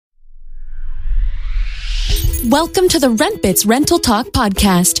Welcome to the RentBits Rental Talk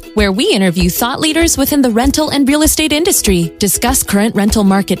podcast, where we interview thought leaders within the rental and real estate industry, discuss current rental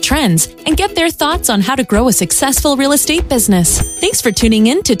market trends, and get their thoughts on how to grow a successful real estate business. Thanks for tuning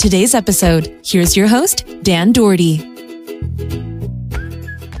in to today's episode. Here's your host, Dan Doherty.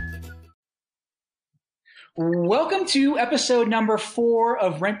 Welcome to episode number 4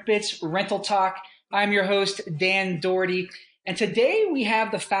 of RentBits Rental Talk. I'm your host, Dan Doherty. And today we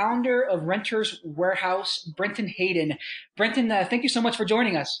have the founder of Renters Warehouse, Brenton Hayden. Brenton, thank you so much for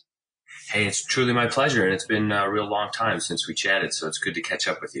joining us. Hey, it's truly my pleasure. And it's been a real long time since we chatted, so it's good to catch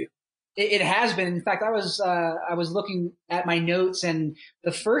up with you. It has been. In fact, I was looking at my notes, and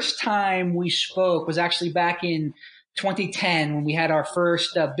the first time we spoke was actually back in 2010 when we had our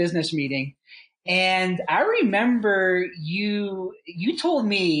first business meeting. And I remember you told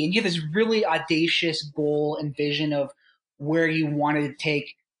me, and you had this really audacious goal and vision of where you wanted to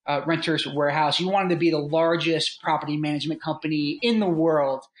take Renters Warehouse. You wanted to be the largest property management company in the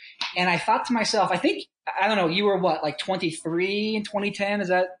world. And I thought to myself, I don't know, you were what, like 23 in 2010? Is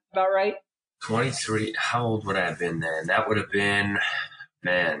that about right? 23. How old would I have been then? That would have been,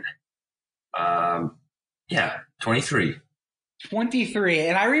 23. 23.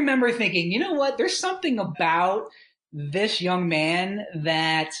 And I remember thinking, you know what? There's something about this young man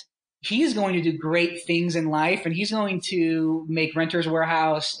that he's going to do great things in life, and he's going to make Renters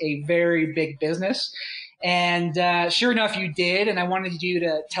Warehouse a very big business. And sure enough, you did. And I wanted you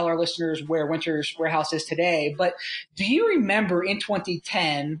to tell our listeners where Renters Warehouse is today. But do you remember in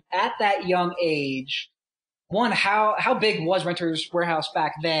 2010, at that young age, one, how big was Renters Warehouse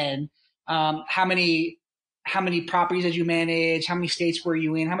back then? How many properties did you manage? How many states were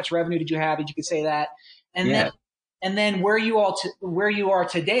you in? How much revenue did you have? Did you could say that? And then where you are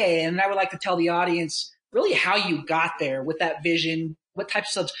today. And I would like to tell the audience really how you got there with that vision. What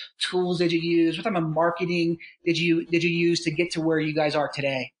types of tools did you use? What type of marketing did you use to get to where you guys are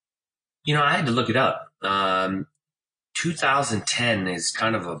today? You know, I had to look it up. 2010 is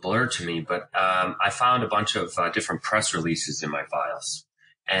kind of a blur to me, but I found a bunch of different press releases in my files,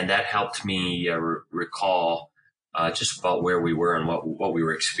 and that helped me recall just about where we were and what we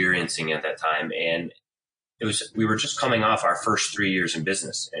were experiencing at that time. And we were just coming off our first 3 years in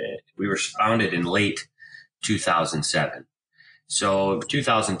business. We were founded in late 2007. So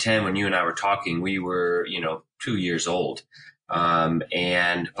 2010, when you and I were talking, we were, 2 years old.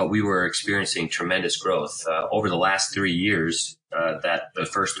 But we were experiencing tremendous growth. Over the last 3 years, the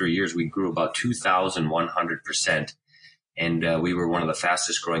first 3 years, we grew about 2,100%. And we were one of the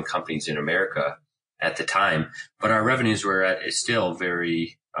fastest growing companies in America at the time. But our revenues were still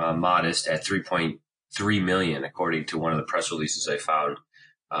very modest at $3.3 million, according to one of the press releases I found.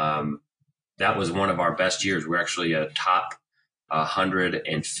 That was one of our best years. We're actually a top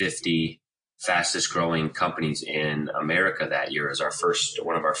 150 fastest growing companies in America that year, as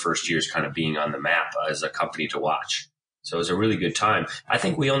one of our first years kind of being on the map as a company to watch. So it was a really good time. I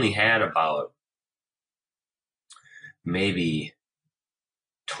think we only had about maybe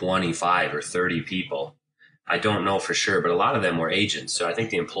 25 or 30 people. I don't know for sure, but a lot of them were agents. So I think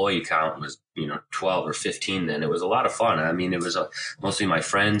the employee count was, 12 or 15 then. It was a lot of fun. I mean, it was mostly my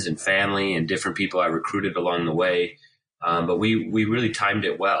friends and family and different people I recruited along the way. But we really timed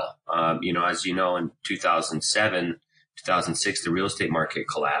it well. As you know, in 2007, 2006, the real estate market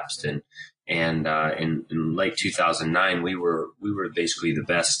collapsed. And in late 2009, we were basically the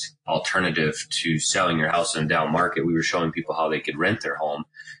best alternative to selling your house in a down market. We were showing people how they could rent their home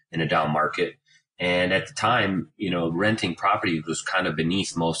in a down market. And at the time, renting property was kind of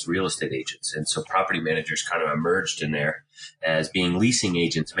beneath most real estate agents. And so property managers kind of emerged in there as being leasing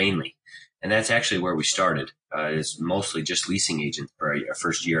agents mainly. And that's actually where we started. Is mostly just leasing agents for our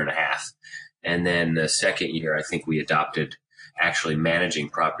first year and a half. And then the second year, I think we adopted actually managing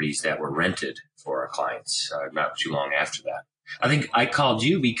properties that were rented for our clients, not too long after that. I think I called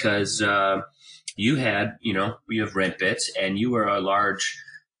you because you had, we have RentBits, and you were a large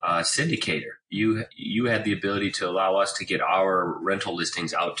syndicator. You had the ability to allow us to get our rental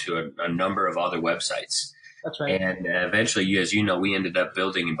listings out to a number of other websites. That's right. And eventually, as you know, we ended up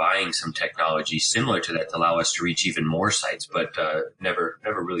building and buying some technology similar to that to allow us to reach even more sites, but never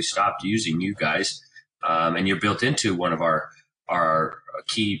really stopped using you guys. And you're built into one of our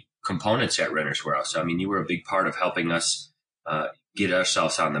key components at Renters Warehouse. I mean, you were a big part of helping us get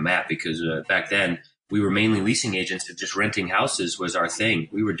ourselves on the map, because back then we were mainly leasing agents, and just renting houses was our thing.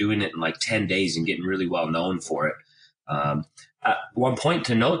 We were doing it in like 10 days and getting really well known for it. One point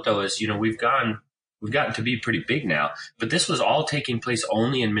to note, though, is, we've gotten to be pretty big now, but this was all taking place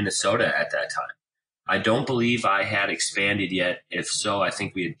only in Minnesota at that time. I don't believe I had expanded yet. If so, I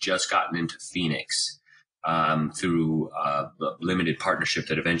think we had just gotten into Phoenix. through a limited partnership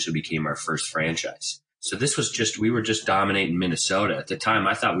that eventually became our first franchise. So we were just dominating Minnesota. At the time,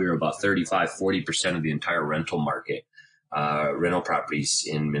 I thought we were about 35-40% of the entire rental market, rental properties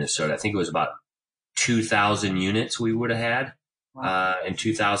in Minnesota. I think it was about 2,000 units we would have had in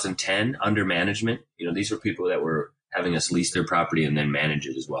 2010 under management. These were people that were having us lease their property and then manage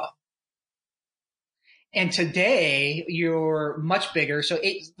it as well. And today you're much bigger. So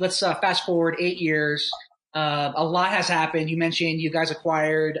let's fast forward 8 years. A lot has happened. You mentioned you guys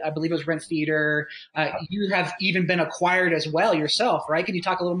acquired, I believe it was Rent Theater. You have even been acquired as well yourself, right? Can you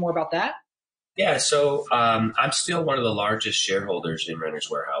talk a little more about that? Yeah. So I'm still one of the largest shareholders in Renters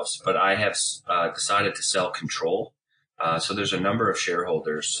Warehouse, but I have decided to sell control. So there's a number of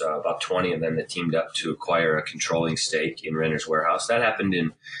shareholders, about 20 of them that teamed up to acquire a controlling stake in Renters Warehouse. That happened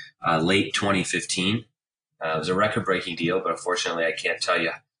in late 2015. It was a record-breaking deal, but unfortunately I can't tell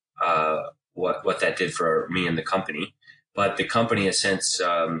you what that did for me and the company. But the company has since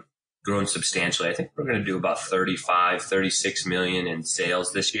grown substantially. I think we're going to do about 36 million in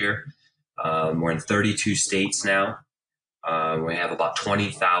sales this year. We're in 32 states now. We have about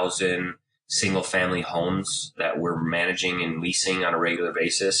 20,000 single-family homes that we're managing and leasing on a regular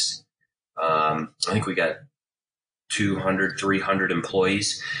basis. I think we got 200, 300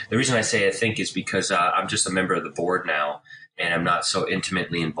 employees. The reason I say I think is because I'm just a member of the board now, and I'm not so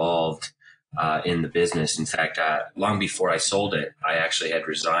intimately involved in the business. In fact, long before I sold it, I actually had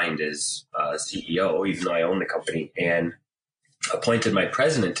resigned as CEO, even though I own the company, and appointed my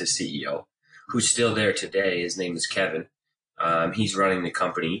president as CEO, who's still there today. His name is Kevin. He's running the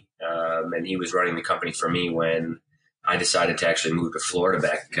company, and he was running the company for me when I decided to actually move to Florida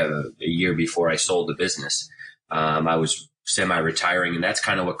back a year before I sold the business. I was semi-retiring, and that's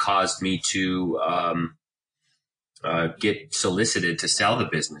kind of what caused me to get solicited to sell the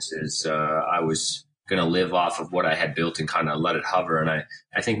businesses. I was going to live off of what I had built and kind of let it hover. And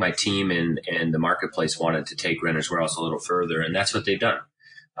I think my team and the marketplace wanted to take Renters Warehouse a little further, and that's what they've done.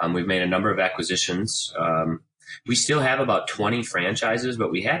 We've made a number of acquisitions. We still have about 20 franchises,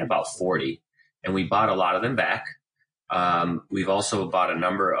 but we had about 40, and we bought a lot of them back. We've also bought a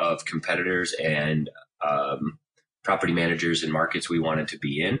number of competitors and property managers in markets we wanted to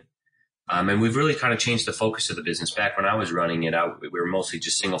be in. And we've really kind of changed the focus of the business. Back when I was running it out, we were mostly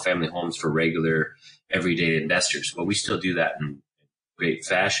just single family homes for regular everyday investors. Well, we still do that in great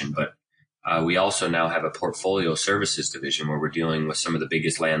fashion, but we also now have a portfolio services division where we're dealing with some of the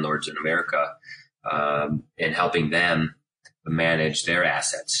biggest landlords in America and helping them manage their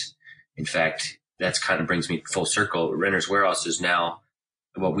assets. In fact, that's kind of brings me full circle. Renters Warehouse is now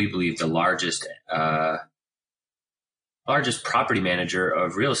what we believe the largest property manager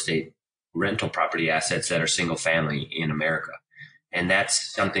of real estate rental property assets that are single family in America. And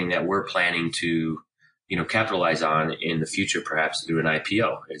that's something that we're planning to, capitalize on in the future, perhaps through an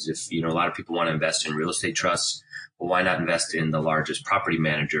IPO. As if, a lot of people want to invest in real estate trusts. Well, why not invest in the largest property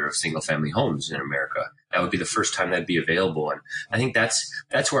manager of single family homes in America? That would be the first time that'd be available. And I think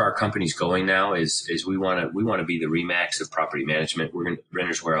that's where our company's going now is we want to be the RE/MAX of property management.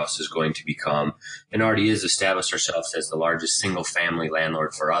 Renters Warehouse is going to become, and already is, established ourselves as the largest single family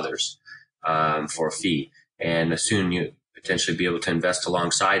landlord for others, for a fee. And soon you potentially be able to invest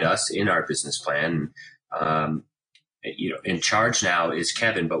alongside us in our business plan. In charge now is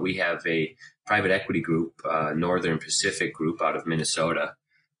Kevin, but we have a private equity group, Northern Pacific Group out of Minnesota.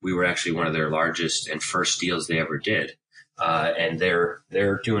 We were actually one of their largest and first deals they ever did. And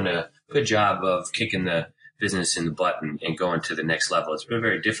they're doing a good job of kicking the business in the butt and going to the next level. It's been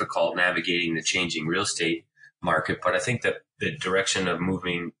very difficult navigating the changing real estate market, but I think that the direction of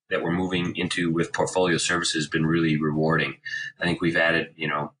we're moving into with portfolio services has been really rewarding. I think we've added,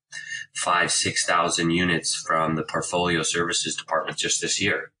 5,000-6,000 units from the portfolio services department just this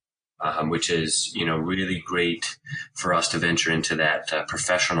year, which is, really great for us to venture into that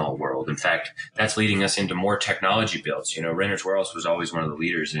professional world. In fact, that's leading us into more technology builds. Renters Warehouse was always one of the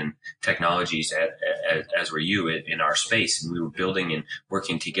leaders in technologies as were you in our space, and we were building and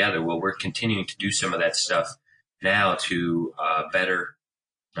working together. Well, we're continuing to do some of that stuff now to better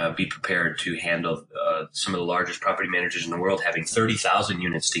be prepared to handle some of the largest property managers in the world having 30,000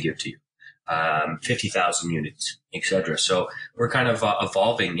 units to give to you, 50,000 units, et cetera. So we're kind of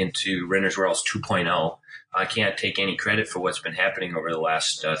evolving into Renters Warehouse 2.0. I can't take any credit for what's been happening over the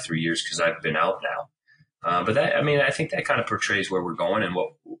last 3 years because I've been out now. But I think that kind of portrays where we're going and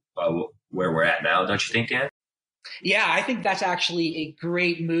where we're at now. Don't you think, Dan? Yeah, I think that's actually a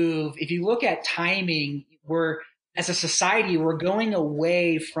great move. If you look at timing, as a society, we're going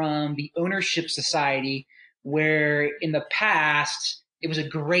away from the ownership society where in the past, it was a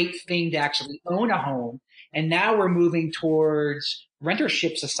great thing to actually own a home. And now we're moving towards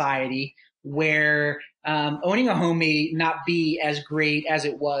rentership society where owning a home may not be as great as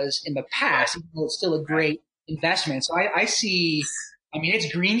it was in the past, even though it's still a great investment. So I see, I mean,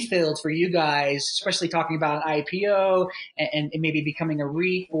 it's greenfield for you guys, especially talking about an IPO and maybe becoming a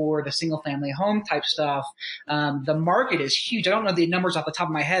REIT or the single family home type stuff. The market is huge. I don't know the numbers off the top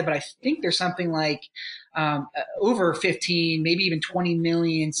of my head, but I think there's something like over 15, maybe even 20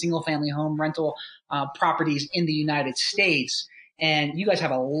 million single family home rental properties in the United States. And you guys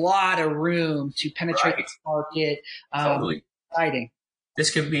have a lot of room to penetrate the market. Totally. Exciting. This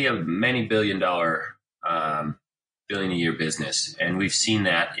could be a many billion-dollar billion-a-year business, and we've seen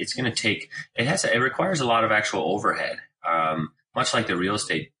that. It's going to take. It requires a lot of actual overhead, much like the real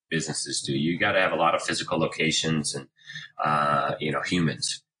estate businesses do. You got to have a lot of physical locations and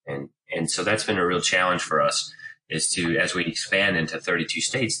humans, and so that's been a real challenge for us. Is to, as we expand into 32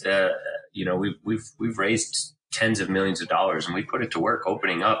 states, we've raised tens of millions of dollars, and we put it to work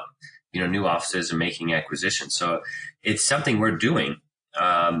opening up, new offices and making acquisitions. So it's something we're doing,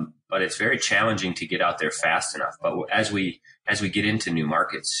 but it's very challenging to get out there fast enough. But as we get into new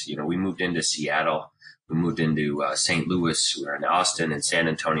markets, we moved into Seattle, we moved into St. Louis, we're in Austin and San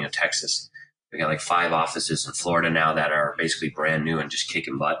Antonio, Texas. We got like 5 offices in Florida now that are basically brand new and just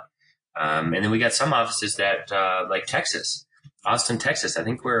kicking butt. And then we got some offices that like Texas. Austin, Texas, I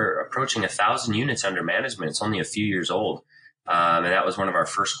think we're approaching 1,000 units under management. It's only a few years old. And that was one of our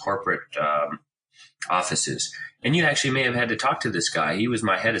first corporate offices. And you actually may have had to talk to this guy. He was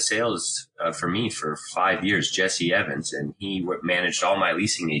my head of sales for me for 5 years, Jesse Evans, and he managed all my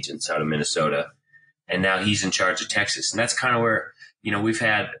leasing agents out of Minnesota. And now he's in charge of Texas. And that's kind of where, we've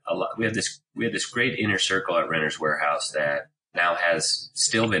had a lot. We have this great inner circle at Renters Warehouse that now has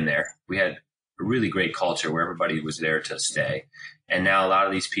still been there. We had a really great culture where everybody was there to stay. And now a lot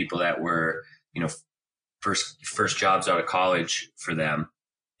of these people that were, first jobs out of college for them,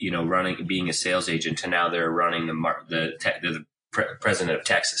 being a sales agent, and now they're running the president of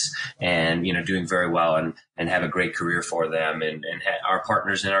Texas and, doing very well and have a great career for them and are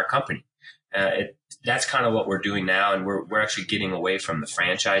partners in our company. That's kind of what we're doing now. And we're actually getting away from the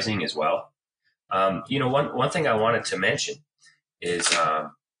franchising as well. One thing I wanted to mention is,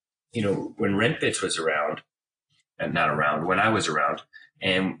 when RentBits was around, when I was around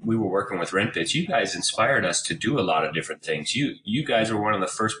and we were working with RentBits, you guys inspired us to do a lot of different things. You guys were one of the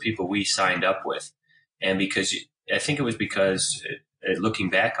first people we signed up with. And I think it was because looking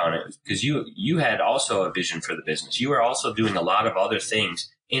back on it, because you had also a vision for the business. You were also doing a lot of other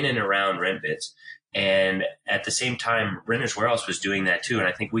things in and around RentBits. And at the same time, Renters Warehouse was doing that too. And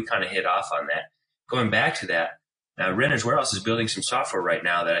I think we kind of hit off on that. Going back to that, Renters Warehouse is building some software right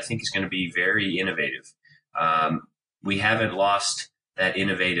now that I think is going to be very innovative. We haven't lost that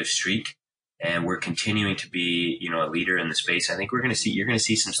innovative streak, and we're continuing to be, a leader in the space. I think you're going to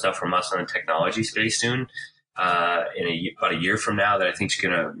see some stuff from us on the technology space soon, about a year from now, that I think is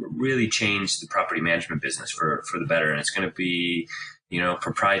going to really change the property management business for the better. And it's going to be,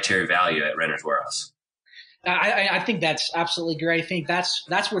 proprietary value at Renters Warehouse. I think that's absolutely great. I think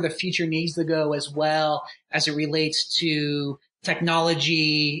that's where the future needs to go as well as it relates to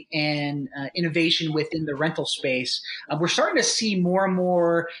technology and innovation within the rental space. We're starting to see more and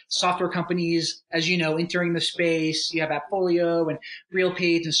more software companies, as you know, entering the space. You have Appfolio and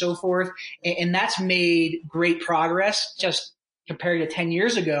RealPage and so forth. And that's made great progress just compared to 10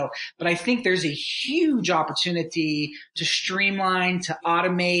 years ago. But I think there's a huge opportunity to streamline, to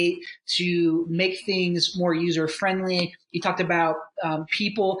automate, to make things more user friendly. You talked about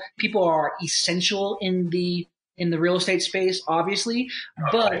people. People are essential in the real estate space, obviously,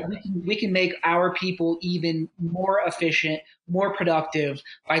 but we can make our people even more efficient, more productive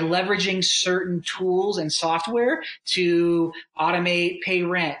by leveraging certain tools and software to automate pay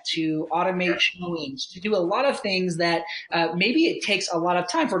rent, to automate showings, to do a lot of things that maybe it takes a lot of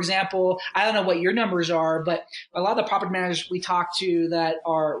time. For example, I don't know what your numbers are, but a lot of the property managers we talk to that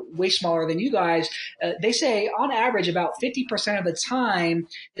are way smaller than you guys, they say on average about 50% of the time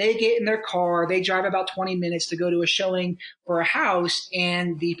they get in their car, they drive about 20 minutes to go to a showing for a house,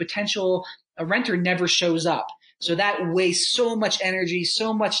 and the potential renter never shows up. So that wastes so much energy,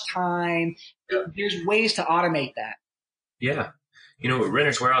 so much time. There's ways to automate that. Yeah.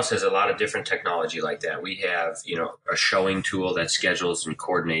 Renters Warehouse has a lot of different technology like that. We have, a showing tool that schedules and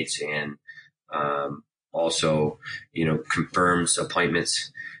coordinates and also, confirms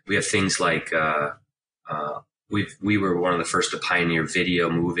appointments. We have things like we were one of the first to pioneer video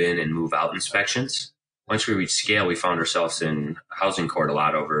move-in and move-out inspections. Once we reached scale, we found ourselves in housing court a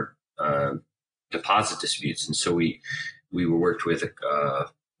lot over deposit disputes. And so we we were worked with,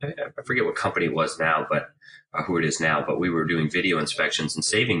 I forget what company it was now, but who it is now, but we were doing video inspections and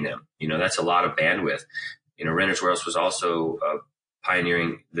saving them. That's a lot of bandwidth. Renters Warehouse was also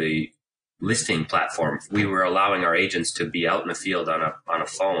pioneering the listing platform. We were allowing our agents to be out in the field on a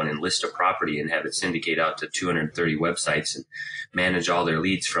phone and list a property and have it syndicate out to 230 websites and manage all their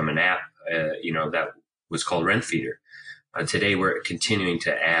leads from an app, that was called Rent Feeder. Today we're continuing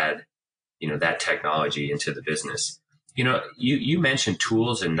to add, that technology into the business. You mentioned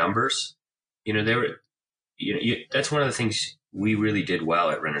tools and numbers. That's one of the things we really did well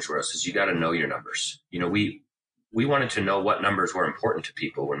at Renters Warehouse is you got to know your numbers. We wanted to know what numbers were important to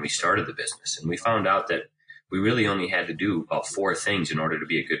people when we started the business. And we found out that we really only had to do about 4 things in order to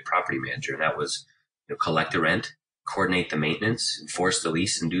be a good property manager. And that was, collect the rent, coordinate the maintenance, enforce the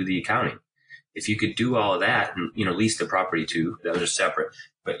lease, and do the accounting. If you could do all of that and, lease the property too, those are separate,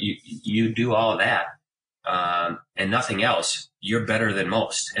 but you do all of that, and nothing else, you're better than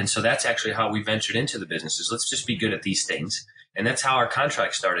most. And so that's actually how we ventured into the business is let's just be good at these things. And that's how our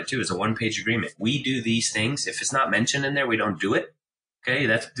contract started too, is a 1-page agreement. We do these things. If it's not mentioned in there, we don't do it. Okay.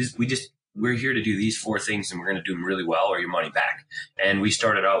 We're here to do these 4 things and we're going to do them really well or your money back. And we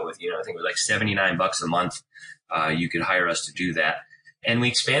started out with, I think it was like $79 a month. You could hire us to do that. And we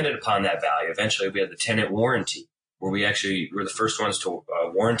expanded upon that value. Eventually we had the tenant warranty where we actually were the first ones to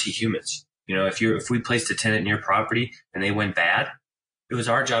warranty humans. If we placed a tenant in your property and they went bad, it was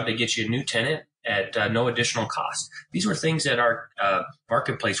our job to get you a new tenant at no additional cost. These were things that our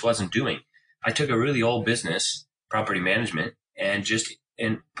marketplace wasn't doing. I took a really old business, property management, and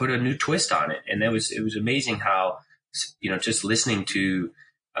put a new twist on it. And it was amazing how, just listening to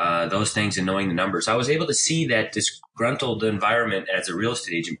those things and knowing the numbers, I was able to see that disgruntled environment as a real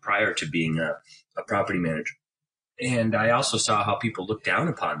estate agent prior to being a property manager. And I also saw how people look down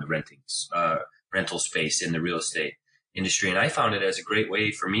upon the rental space in the real estate industry. And I found it as a great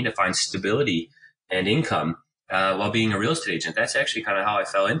way for me to find stability and income while being a real estate agent. That's actually kind of how I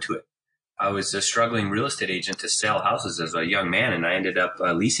fell into it. I was a struggling real estate agent to sell houses as a young man, and I ended up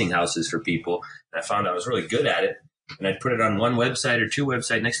leasing houses for people. And I found I was really good at it. And I'd put it on 1 website or 2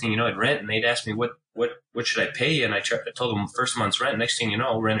 websites. Next thing you know, I'd rent, and they'd ask me, what should I pay you? And I told them first month's rent. Next thing you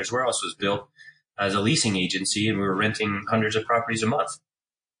know, Renters Warehouse was built as a leasing agency, and we were renting hundreds of properties a month.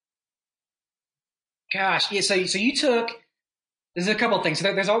 Gosh, yeah. So you took, there's a couple of things.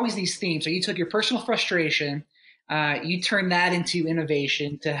 So there's always these themes. So you took your personal frustration, you turned that into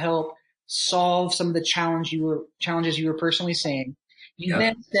innovation to help solve some of the challenges you were personally seeing. You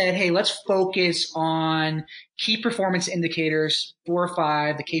then said, hey, let's focus on key performance indicators, 4 or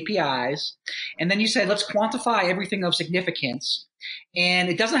 5, the KPIs. And then you said, let's quantify everything of significance. And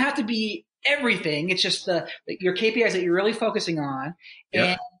it doesn't have to be everything. It's just your KPIs that you're really focusing on.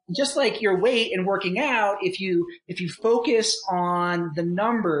 And just like your weight and working out, if you focus on the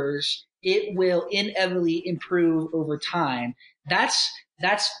numbers, it will inevitably improve over time. That's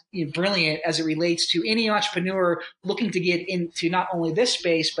brilliant as it relates to any entrepreneur looking to get into not only this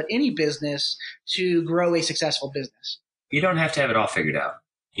space, but any business to grow a successful business. You don't have to have it all figured out.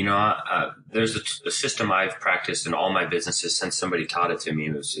 There's a system I've practiced in all my businesses since somebody taught it to me.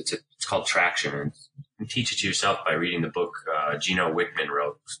 It's called Traction. And you teach it to yourself by reading the book Gino Wickman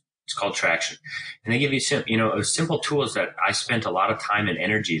wrote. It's called Traction. And they give you simple tools that I spent a lot of time and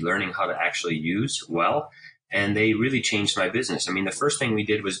energy learning how to actually use well. And they really changed my business. I mean, the first thing we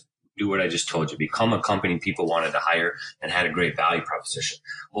did was do what I just told you, become a company people wanted to hire and had a great value proposition.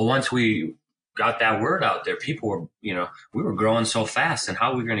 Well, once we got that word out there, people were, we were growing so fast, and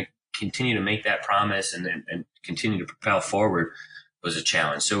how we're going to continue to make that promise and continue to propel forward was a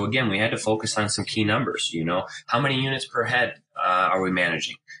challenge. So again, we had to focus on some key numbers. How many units per head are we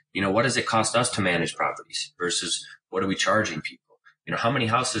managing? What does it cost us to manage properties versus what are we charging people? How many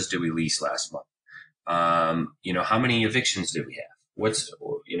houses did we lease last month? How many evictions did we have?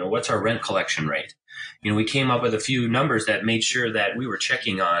 What's our rent collection rate? We came up with a few numbers that made sure that we were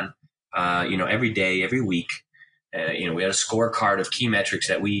checking on every day, every week. We had a scorecard of key metrics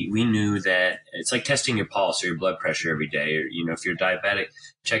that we knew that it's like testing your pulse or your blood pressure every day. Or, if you're diabetic,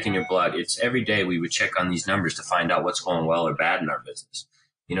 checking your blood. It's every day we would check on these numbers to find out what's going well or bad in our business.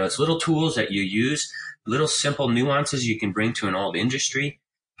 It's little tools that you use, little simple nuances you can bring to an old industry.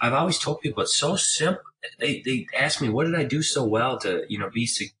 I've always told people it's so simple. They ask me, what did I do so well to,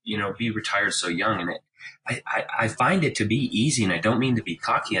 be retired so young? And I find it to be easy, and I don't mean to be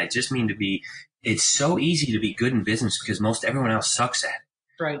cocky. I just mean it's so easy to be good in business because most everyone else sucks at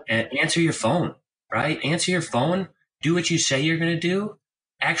it. Right. And answer your phone, right? Answer your phone. Do what you say you're going to do.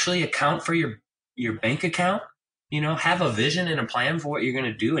 Actually account for your bank account. Have a vision and a plan for what you're going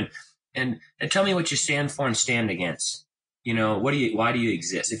to do, and tell me what you stand for and stand against. why do you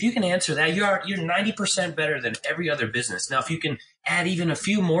exist? If you can answer that, you're 90% better than every other business. Now, if you can add even a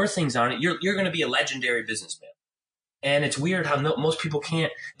few more things on it, you're going to be a legendary businessman. And it's weird how most people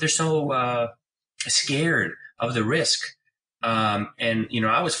can't, they're so scared of the risk. And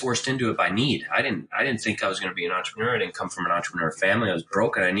I was forced into it by need. I didn't think I was going to be an entrepreneur. I didn't come from an entrepreneur family. I was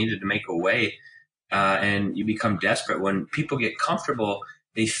broken. I needed to make a way. And you become desperate. When people get comfortable,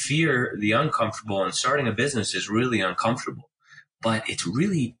 they fear the uncomfortable, and starting a business is really uncomfortable, but it's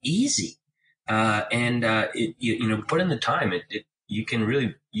really easy. Put in the time, you can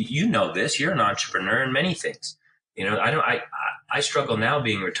really, this, you're an entrepreneur in many things. I struggle now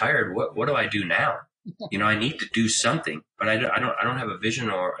being retired. What do I do now? I need to do something, but I don't have a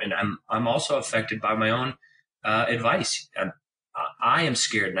vision, and I'm also affected by my own advice. I am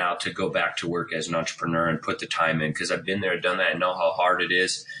scared now to go back to work as an entrepreneur and put the time in, because I've been there, done that. I know how hard it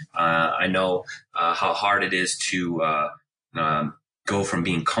is. I know how hard it is to go from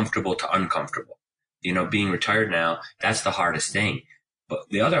being comfortable to uncomfortable. Being retired now, that's the hardest thing. But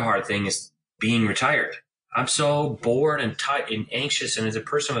the other hard thing is being retired. I'm so bored and tight and anxious. And as a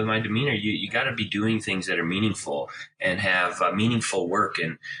person with my demeanor, you got to be doing things that are meaningful and have meaningful work.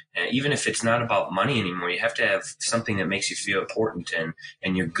 And even if it's not about money anymore, you have to have something that makes you feel important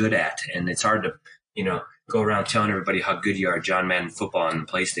and you're good at. And it's hard to, go around telling everybody how good you are at John Madden football on the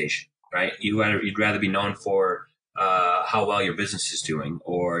PlayStation, right? You'd rather be known for how well your business is doing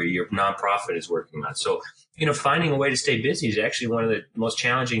or your nonprofit is working on. So, finding a way to stay busy is actually one of the most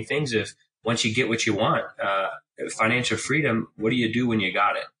challenging things. Once you get what you want, financial freedom, what do you do when you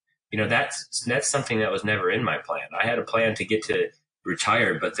got it? That's something that was never in my plan. I had a plan to get to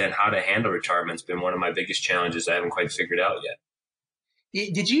retire, but then how to handle retirement's been one of my biggest challenges I haven't quite figured out yet.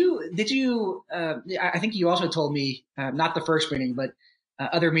 Did you, I think you also told me, not the first meeting, but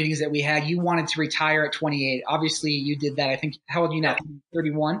other meetings that we had, you wanted to retire at 28. Obviously you did that. I think, how old are you now?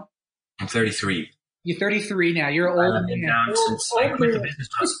 31? I'm 33. You're 33 now. You're old. I've been down since I quit the business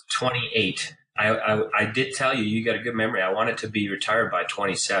when I was 28. I did tell you got a good memory. I wanted to be retired by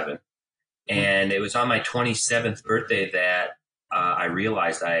 27. And it was on my 27th birthday that I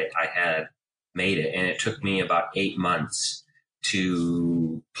realized I had made it. And it took me about 8 months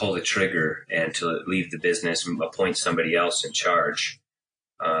to pull the trigger and to leave the business and appoint somebody else in charge.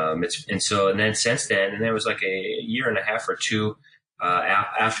 And then since then, and there was like a year and a half or two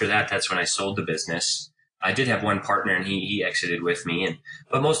after that, that's when I sold the business. I did have one partner and he exited with me,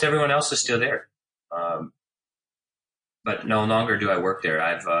 but most everyone else is still there. But no longer do I work there.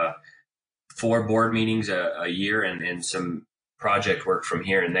 I've 4 board meetings a year and some project work from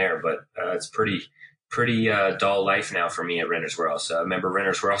here and there, but it's pretty dull life now for me at Renter's Warehouse. I remember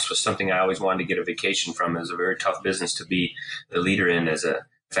Renter's Warehouse was something I always wanted to get a vacation from. It was a very tough business to be the leader in as a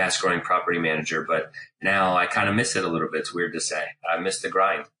fast-growing property manager, but now I kind of miss it a little bit. It's weird to say. I miss the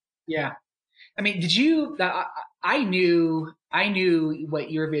grind. Yeah. I mean, did you, I knew what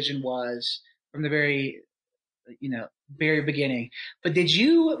your vision was from the very beginning, but did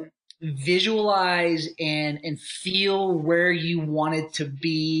you visualize and feel where you wanted to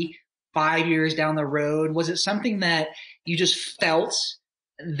be 5 years down the road? Was it something that you just felt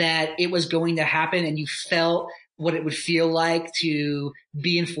that it was going to happen, and you felt what it would feel like to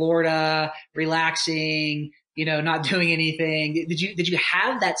be in Florida, relaxing, not doing anything? Did you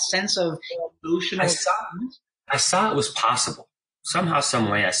have that sense of emotional? I saw it was possible. Somehow, some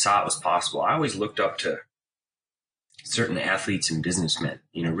way, I saw it was possible. I always looked up to certain athletes and businessmen,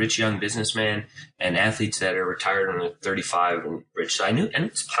 rich young businessmen and athletes that are retired when they're 35 and rich. So I knew, and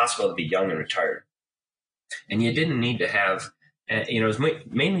it's possible to be young and retired. And you didn't need to have, it was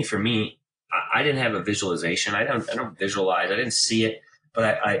mainly for me. I didn't have a visualization. I don't visualize. I didn't see it,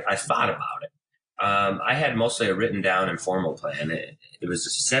 but I thought about it. I had mostly a written down informal plan. It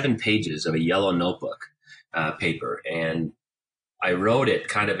was 7 pages of a yellow notebook paper, and I wrote it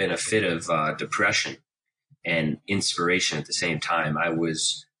kind of in a fit of depression and inspiration at the same time.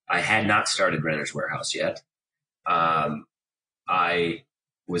 I had not started Renter's Warehouse yet. I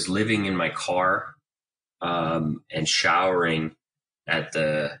was living in my car and showering at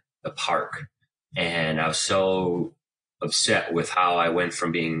the park, and I was so upset with how I went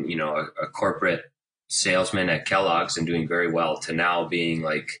from being, a corporate salesman at Kellogg's and doing very well to now being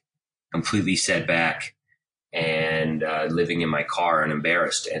like completely set back and living in my car and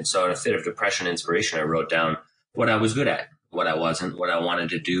embarrassed. And so in a fit of depression and inspiration, I wrote down what I was good at, what I wasn't, what I wanted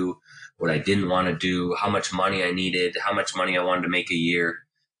to do, what I didn't want to do, how much money I needed, how much money I wanted to make a year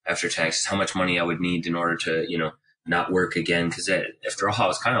after taxes, how much money I would need in order to, not work again. Because after all, I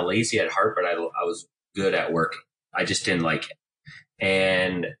was kind of lazy at heart, but I was good at working. I just didn't like it.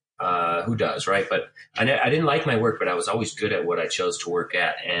 And Who does, right? But I didn't like my work, but I was always good at what I chose to work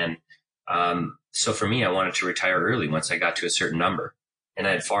at. And so for me, I wanted to retire early once I got to a certain number. And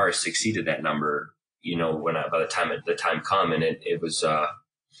I had far succeeded that number, by the time come. And it was,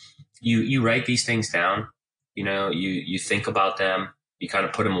 you write these things down, you think about them, you kind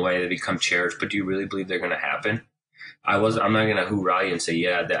of put them away, they become cherished, but do you really believe they're going to happen? I'm not going to hoorah you and say,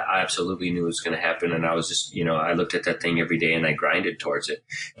 yeah, that I absolutely knew it was going to happen. And I was just, I looked at that thing every day and I grinded towards it.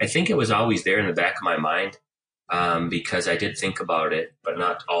 I think it was always there in the back of my mind, because I did think about it, but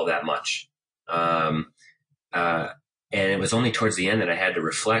not all that much. And it was only towards the end that I had to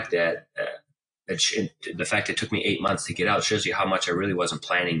reflect that, the fact it took me 8 months to get out shows you how much I really wasn't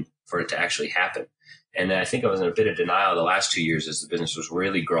planning for it to actually happen. And I think I was in a bit of denial the last 2 years as the business was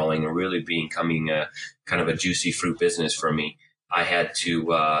really growing and really becoming a kind of a juicy fruit business for me. I had to,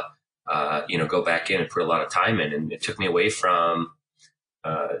 go back in and put a lot of time in, and it took me away from,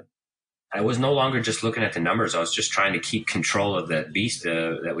 I was no longer just looking at the numbers. I was just trying to keep control of that beast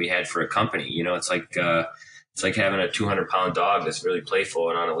that we had for a company. It's like having a 200-pound dog that's really playful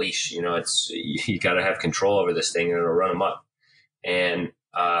and on a leash. You got to have control over this thing, and it'll run them up. And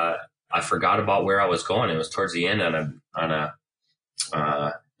I forgot about where I was going. It was towards the end on a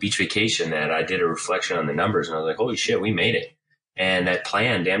beach vacation that I did a reflection on the numbers, and I was like, "Holy shit, we made it!" And that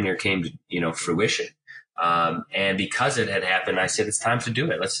plan damn near came to fruition. And because it had happened, I said, "It's time to do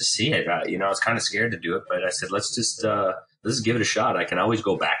it. Let's just see it." I was kind of scared to do it, but I said, "Let's just give it a shot. I can always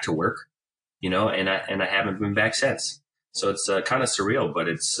go back to work." And I haven't been back since. So it's kind of surreal, but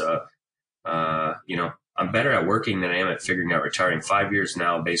it's, I'm better at working than I am at figuring out retiring. 5 years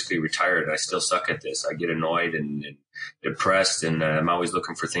now, basically retired. I still suck at this. I get annoyed and depressed, and I'm always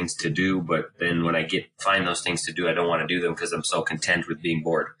looking for things to do. But then when I find those things to do, I don't want to do them because I'm so content with being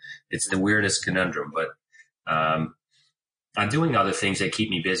bored. It's the weirdest conundrum, but I'm doing other things that keep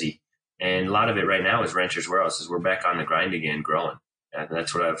me busy. And a lot of it right now is Renters Warehouse, as we're back on the grind again, growing. And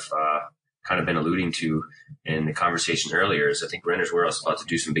that's what I've kind of been alluding to in the conversation earlier. Is I think Renters Warehouse is about to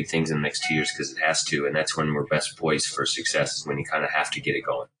do some big things in the next 2 years because it has to, and that's when we're best poised for success, is when you kind of have to get it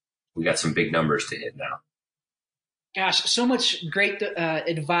going. We got some big numbers to hit now. Gosh, so much great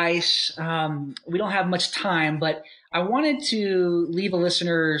advice. We don't have much time, but I wanted to leave the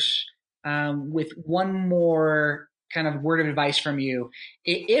listeners with one more kind of word of advice from you.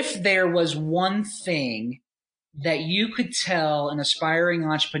 If there was one thing that you could tell an aspiring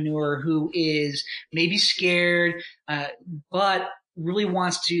entrepreneur who is maybe scared, but really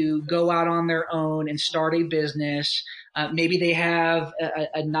wants to go out on their own and start a business. Maybe they have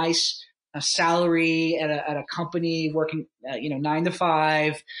a nice salary at a company working, 9 to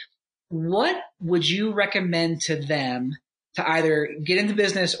 5. What would you recommend to them to either get into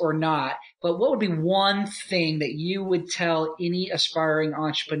business or not? But what would be one thing that you would tell any aspiring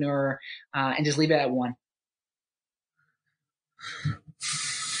entrepreneur, and just leave it at one?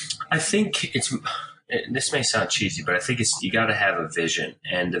 I think this may sound cheesy, but I think you got to have a vision,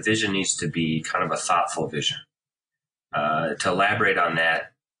 and the vision needs to be kind of a thoughtful vision. To elaborate on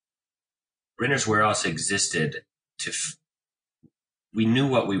that, Renters Warehouse existed we knew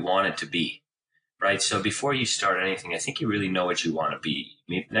what we wanted to be, right? So before you start anything, I think you really know what you want to be.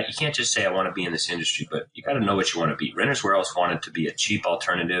 You can't just say, I want to be in this industry, but you got to know what you want to be. Renters Warehouse wanted to be a cheap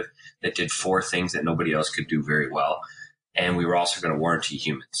alternative that did 4 things that nobody else could do very well. And we were also going to warranty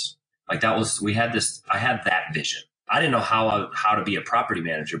humans. I had that vision. I didn't know how to be a property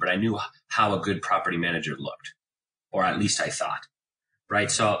manager, but I knew how a good property manager looked, or at least I thought, right?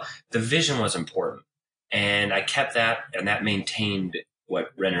 So the vision was important, and I kept that, and that maintained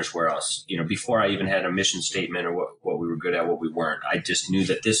what Renters Warehouse, before I even had a mission statement or what we were good at, what we weren't. I just knew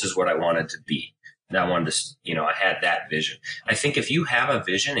that this is what I wanted to be. And I wanted to, I had that vision. I think if you have a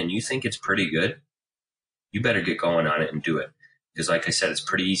vision and you think it's pretty good, you better get going on it and do it. Because like I said, it's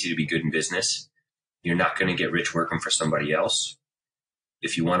pretty easy to be good in business. You're not going to get rich working for somebody else.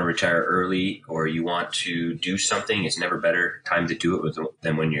 If you want to retire early or you want to do something, it's never better time to do it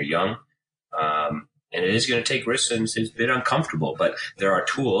than when you're young. And it is going to take risks, and it's a bit uncomfortable, but there are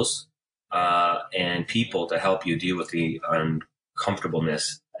tools and people to help you deal with the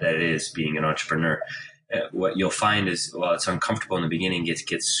uncomfortableness that it is being an entrepreneur. What you'll find is, while it's uncomfortable in the beginning, it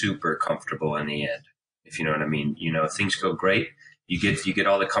gets super comfortable in the end. If you know what I mean. Things go great. You get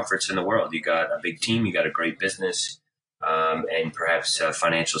all the comforts in the world. You got a big team, you got a great business, and perhaps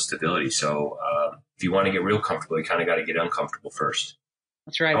financial stability. So if you want to get real comfortable, you kind of got to get uncomfortable first.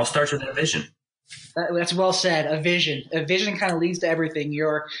 That's right. It all starts with that vision. That's well said. A vision kind of leads to everything.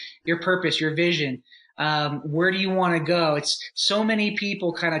 Your purpose, your vision. Where do you want to go? It's so many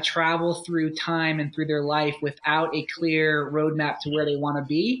people kind of travel through time and through their life without a clear roadmap to where they want to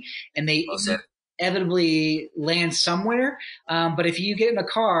be. And they inevitably land somewhere. But if you get in a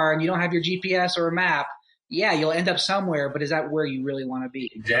car and you don't have your GPS or a map, yeah, you'll end up somewhere, but is that where you really want to be?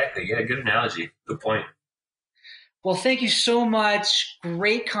 Exactly. Yeah, good analogy. Good point. Well, thank you so much.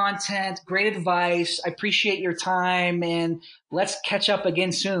 Great content, great advice. I appreciate your time, and let's catch up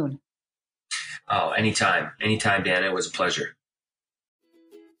again soon. Oh, anytime. Anytime, Dan. It was a pleasure.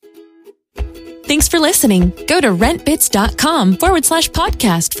 Thanks for listening. Go to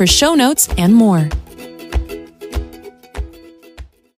rentbits.com/podcast for show notes and more.